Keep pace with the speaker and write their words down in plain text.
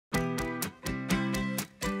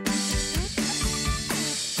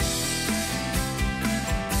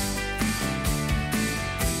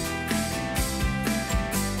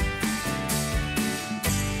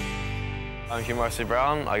I'm Hugh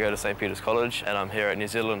Brown. I go to St Peter's College and I'm here at New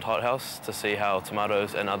Zealand Hothouse to see how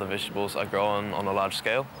tomatoes and other vegetables are grown on a large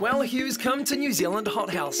scale. Well, Hugh's come to New Zealand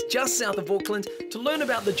Hothouse, just south of Auckland, to learn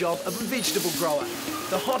about the job of a vegetable grower.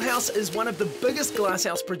 The Hothouse is one of the biggest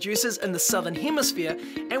glasshouse producers in the Southern Hemisphere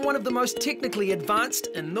and one of the most technically advanced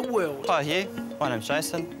in the world. Hi Hugh, my name's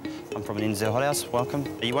Jason. I'm from an NZ Hothouse, welcome.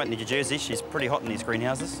 You won't need your jersey, she's pretty hot in these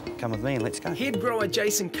greenhouses. Come with me and let's go. Head grower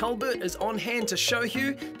Jason Culbert is on hand to show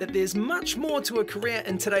Hugh that there's much more to a career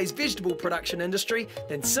in today's vegetable production industry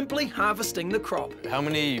than simply harvesting the crop. How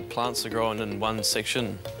many plants are grown in one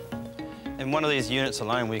section? In one of these units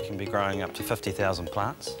alone, we can be growing up to 50,000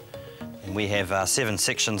 plants. And we have 7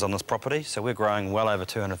 sections on this property, so we're growing well over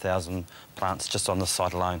 200,000 plants just on this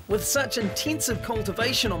site alone. With such intensive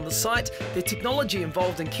cultivation on the site, the technology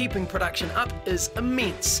involved in keeping production up is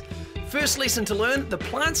immense. First lesson to learn, the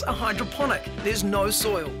plants are hydroponic, there's no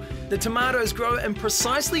soil. The tomatoes grow in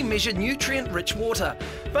precisely measured nutrient-rich water.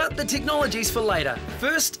 But the technology's for later.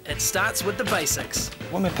 First, it starts with the basics.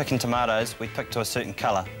 When we're picking tomatoes, we pick to a certain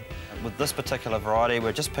colour. With this particular variety,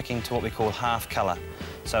 we're just picking to what we call half colour.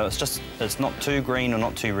 So it's not too green or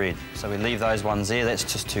not too red. So we leave those ones there, that's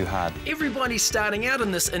just too hard. Everybody starting out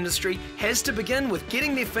in this industry has to begin with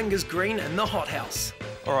getting their fingers green in the hothouse.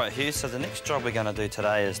 All right, Hugh, so the next job we're going to do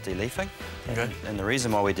today is de-leafing. Okay. And the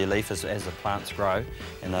reason why we de-leaf is as the plants grow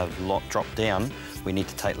and they've dropped down, we need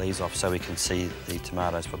to take leaves off so we can see the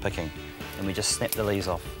tomatoes we're picking. And we just snap the leaves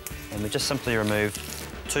off. And we just simply remove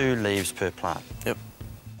 2 leaves per plant. Yep.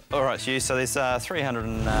 All right, Hugh, so there's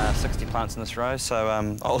 360 plants in this row, so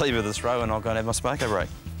I'll leave you this row and I'll go and have my smoko break.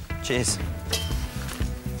 Cheers.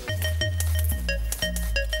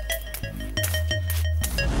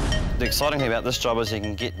 The exciting thing about this job is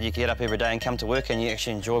you get up every day and come to work and you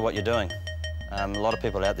actually enjoy what you're doing. A lot of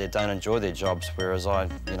people out there don't enjoy their jobs, whereas I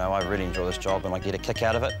really enjoy this job and I get a kick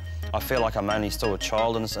out of it. I feel like I'm only still a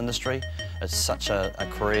child in this industry. It's such a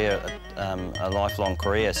career, a lifelong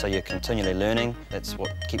career, so you're continually learning. That's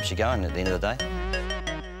what keeps you going at the end of the day.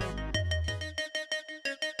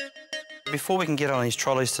 Before we can get on these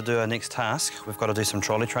trolleys to do our next task, we've got to do some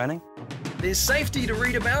trolley training. There's safety to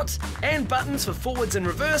read about, and buttons for forwards and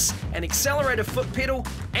reverse, an accelerator foot pedal,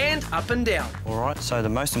 and up and down. All right, so the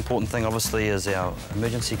most important thing, obviously, is our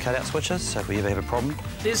emergency cutout switches, so if we ever have a problem.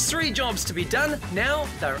 There's 3 jobs to be done. Now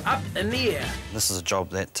they're up in the air. This is a job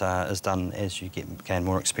that is done as you gain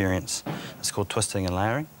more experience. It's called twisting and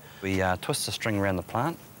layering. We twist the string around the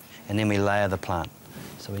plant, and then we layer the plant.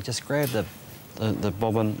 So we just grab the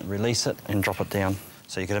bobbin, release it, and drop it down.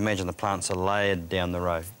 So you can imagine the plants are layered down the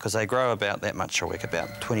row, because they grow about that much a week,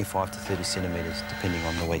 about 25 to 30 centimetres, depending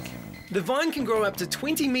on the week. The vine can grow up to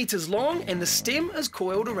 20 metres long, and the stem is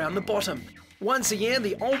coiled around the bottom. Once a year,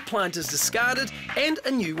 the old plant is discarded and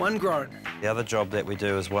a new one grown. The other job that we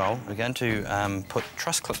do as well, we're going to put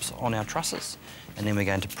truss clips on our trusses, and then we're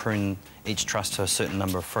going to prune each truss to a certain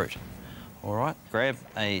number of fruit. All right, grab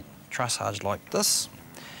a truss hedge like this,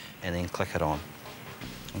 and then click it on.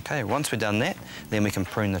 Okay, once we've done that, then we can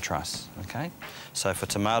prune the truss, okay? So for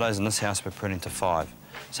tomatoes in this house, we're pruning to 5.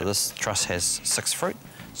 So this truss has 6 fruit,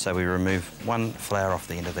 so we remove 1 flower off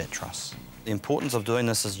the end of that truss. The importance of doing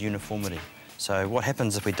this is uniformity. So what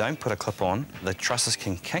happens if we don't put a clip on, the trusses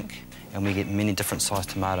can kink and we get many different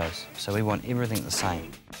sized tomatoes. So we want everything the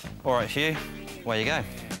same. All right, Hugh, away you go.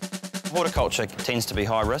 Horticulture tends to be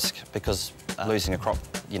high risk because losing a crop,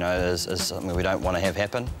 is something we don't want to have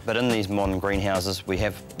happen. But in these modern greenhouses, we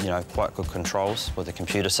have, quite good controls with the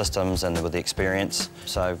computer systems and with the experience.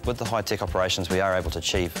 So with the high-tech operations, we are able to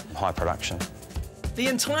achieve high production. The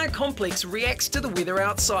entire complex reacts to the weather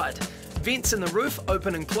outside. Vents in the roof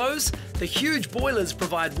open and close. The huge boilers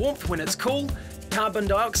provide warmth when it's cool. Carbon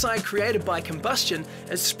dioxide created by combustion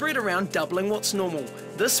is spread around, doubling what's normal.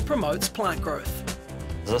 This promotes plant growth.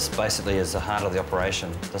 This basically is the heart of the operation.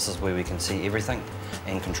 This is where we can see everything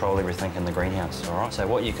and control everything in the greenhouse, all right? So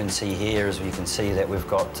what you can see here is you can see that we've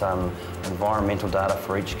got environmental data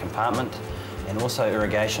for each compartment and also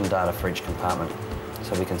irrigation data for each compartment.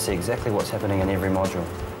 So we can see exactly what's happening in every module.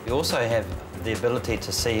 We also have the ability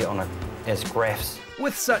to see as graphs.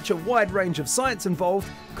 With such a wide range of sites involved,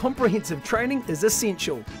 comprehensive training is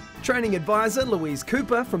essential. Training advisor Louise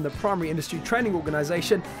Cooper from the Primary Industry Training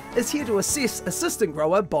Organisation is here to assess assistant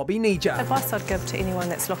grower Bobby Nija. Advice I'd give to anyone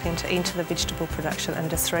that's looking to enter the vegetable production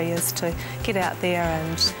industry is to get out there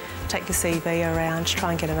and take your CV around,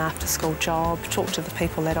 try and get an after-school job, talk to the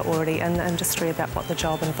people that are already in the industry about what the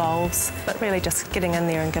job involves, but really just getting in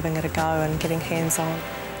there and giving it a go and getting hands-on.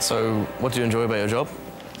 So what do you enjoy about your job?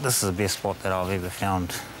 This is the best spot that I've ever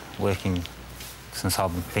found working since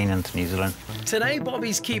I've been into New Zealand. Today,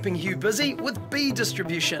 Bobby's keeping Hugh busy with bee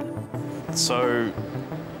distribution. So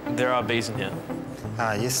there are bees in here.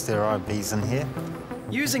 Yes, there are bees in here.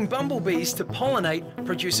 Using bumblebees to pollinate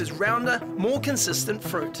produces rounder, more consistent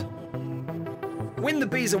fruit. When the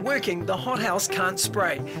bees are working, the hothouse can't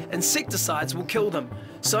spray. Insecticides will kill them.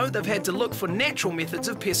 So they've had to look for natural methods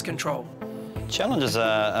of pest control. Challenges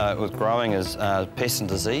with growing is pest and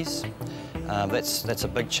disease. That's a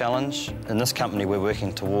big challenge. In this company, we're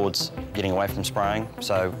working towards getting away from spraying.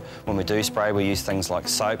 So when we do spray, we use things like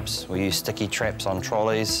soaps, we use sticky traps on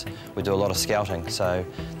trolleys, we do a lot of scouting. So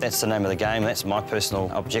that's the name of the game. That's my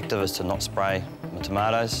personal objective, is to not spray my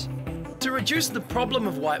tomatoes. To reduce the problem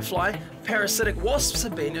of whitefly, parasitic wasps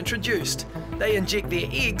have been introduced. They inject their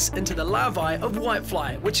eggs into the larvae of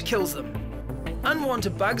whitefly, which kills them.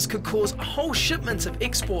 Unwanted bugs could cause whole shipments of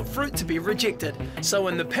export fruit to be rejected. So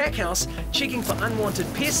in the packhouse, checking for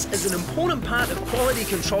unwanted pests is an important part of quality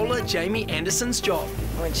controller Jamie Anderson's job.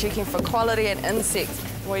 When checking for quality and insects,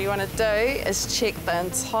 what you want to do is check the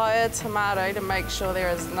entire tomato to make sure there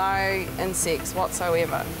is no insects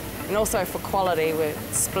whatsoever. And also for quality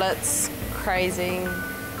with splits, crazing,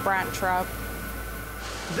 branch rub.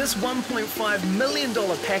 This $1.5 million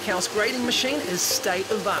packhouse grading machine is state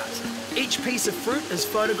of art. Each piece of fruit is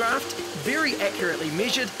photographed, very accurately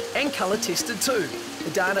measured and colour tested too.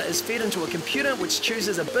 The data is fed into a computer which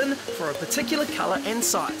chooses a bin for a particular colour and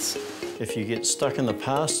size. If you get stuck in the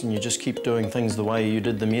past and you just keep doing things the way you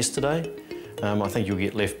did them yesterday, I think you'll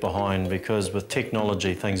get left behind, because with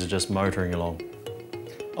technology things are just motoring along.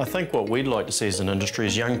 I think what we'd like to see as an industry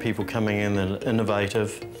is young people coming in that are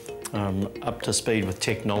innovative, up to speed with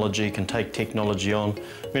technology, can take technology on.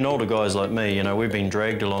 I mean, older guys like me, you know, we've been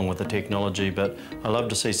dragged along with the technology, but I love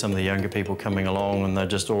to see some of the younger people coming along and they're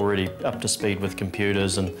just already up to speed with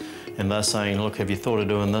computers, and they're saying, look, have you thought of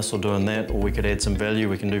doing this or doing that? Or we could add some value,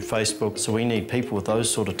 we can do Facebook. So we need people with those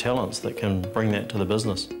sort of talents that can bring that to the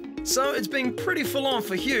business. So it's been pretty full on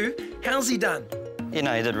for Hugh. How's he done? You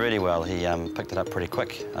know, he did really well. He picked it up pretty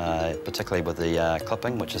quick, particularly with the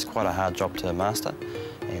clipping, which is quite a hard job to master.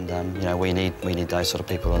 And you know, we need those sort of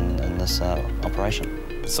people in this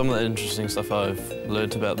operation. Some of the interesting stuff I've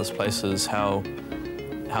learned about this place is how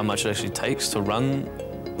much it actually takes to run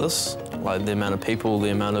this. Like the amount of people,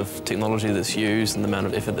 the amount of technology that's used, and the amount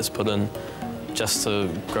of effort that's put in just to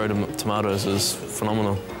grow tomatoes is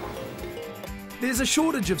phenomenal. There's a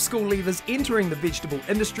shortage of school leavers entering the vegetable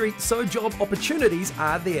industry, so job opportunities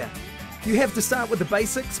are there. You have to start with the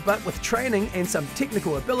basics, but with training and some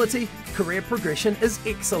technical ability, career progression is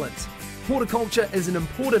excellent. Horticulture is an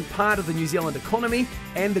important part of the New Zealand economy,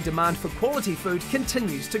 and the demand for quality food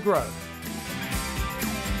continues to grow.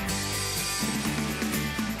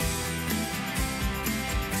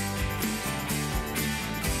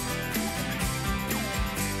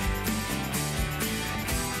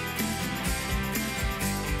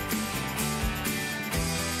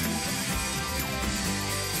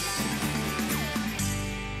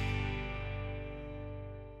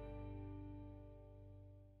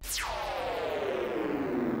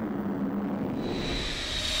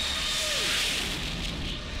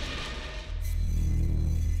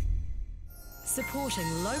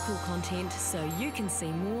 Supporting local content so you can see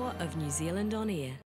more of New Zealand on air.